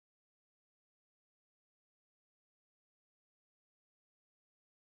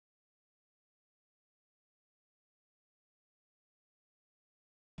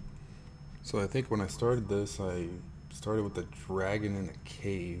So I think when I started this, I started with the dragon in a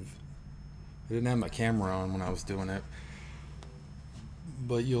cave. I didn't have my camera on when I was doing it,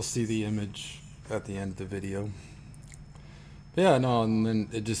 but you'll see the image at the end of the video. But yeah, no, and then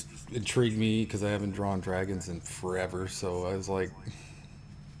it just intrigued me because I haven't drawn dragons in forever, so I was like,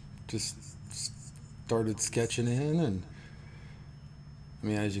 just started sketching in, and I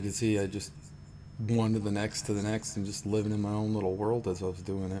mean, as you can see, I just one to the next, and just living in my own little world as I was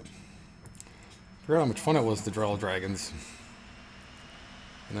doing it. I forgot how much fun it was to draw dragons.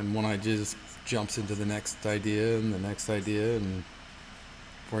 And then one idea just jumps into the next idea and the next idea, and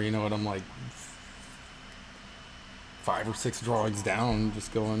before you know it, I'm like 5 or 6 drawings down,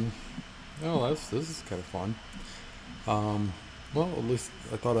 just going, "Oh, this is kind of fun." Um, well, at least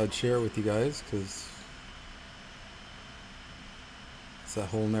I thought I'd share it with you guys because it's that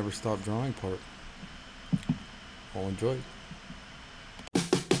whole never stop drawing part. I'll enjoy.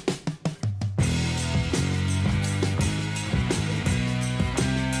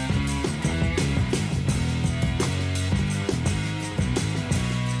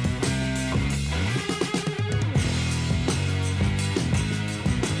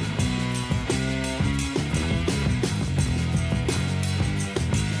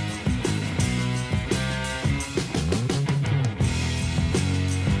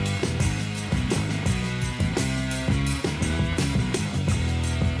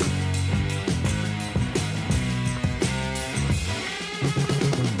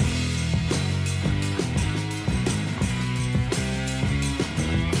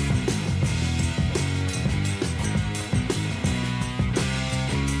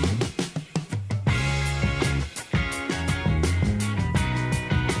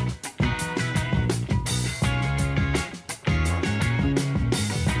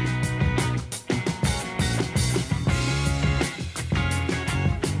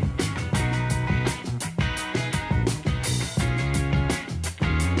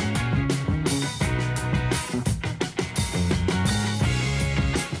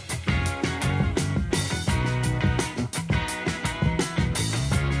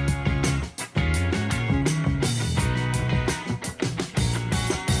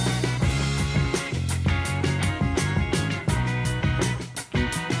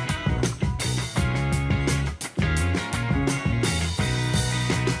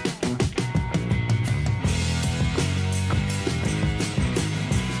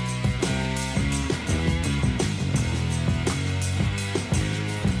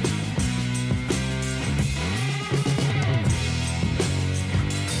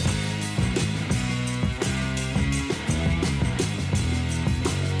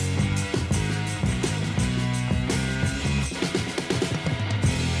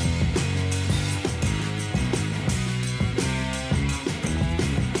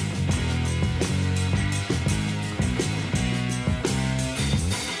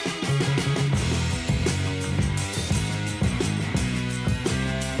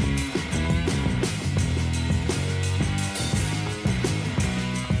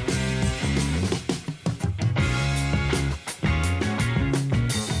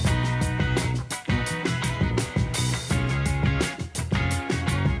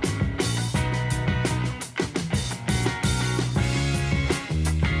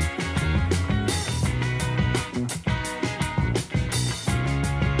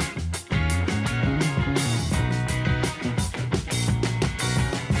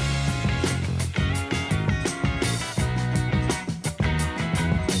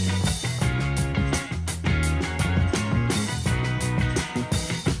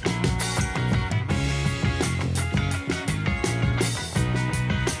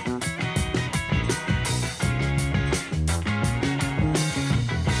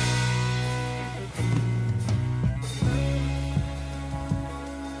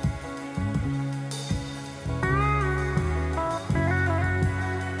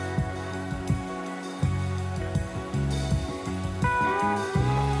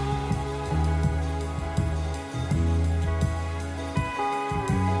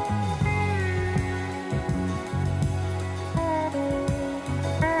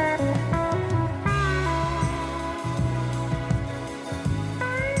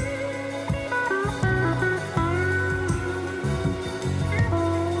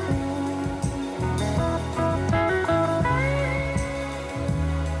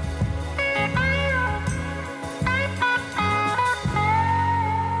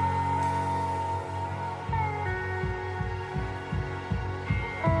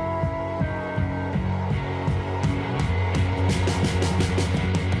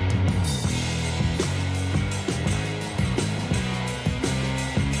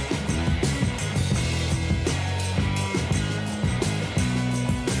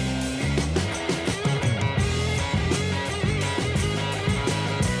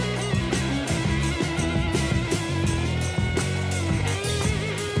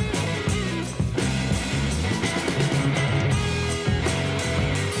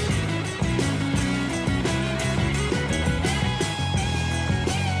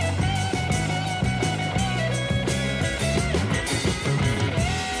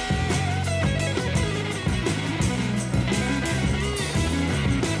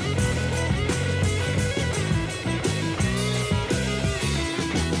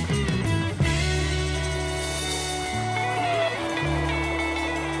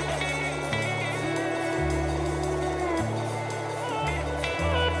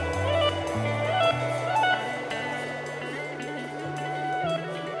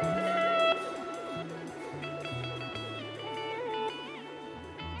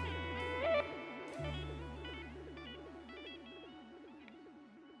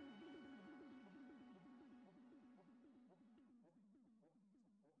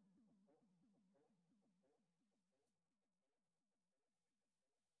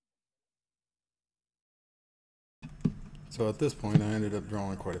 So at this point, I ended up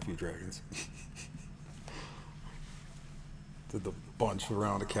drawing quite a few dragons. Did the bunch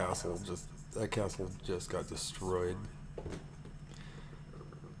around a castle. That castle just got destroyed.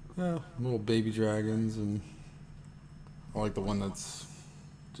 Yeah, little baby dragons, and I like the one that's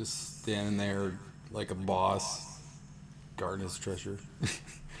just standing there like a boss, guarding his treasure.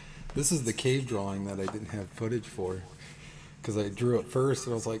 This is the cave drawing that I didn't have footage for, because I drew it first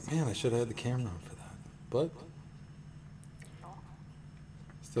and I was like, man, I should have had the camera on for that. But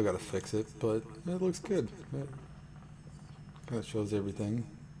still got to fix it, but it looks good. It kind of shows everything.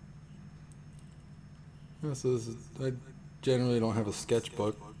 Yeah, so I generally don't have a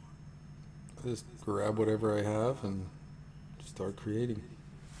sketchbook. I just grab whatever I have and start creating.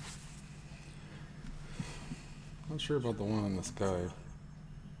 Not sure about the one in the sky.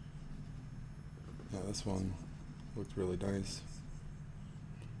 Yeah, this one looked really nice.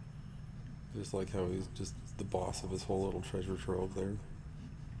 Just like how he's just the boss of his whole little treasure trove there.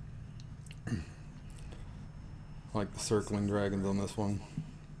 I like the circling dragons on this one.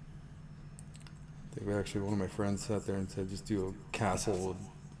 I think actually one of my friends sat there and said just do a castle with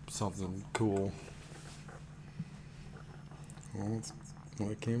something cool. Well, that's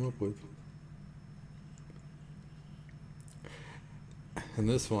what I came up with. And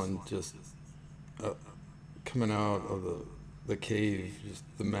this one just coming out of the cave, just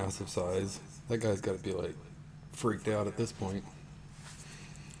the massive size. That guy's got to be like freaked out at this point.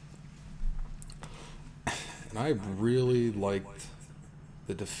 And I really liked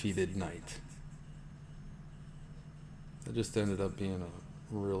the defeated knight. It just ended up being a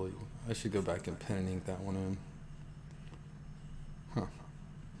really... I should go back and pen and ink that one in. Huh.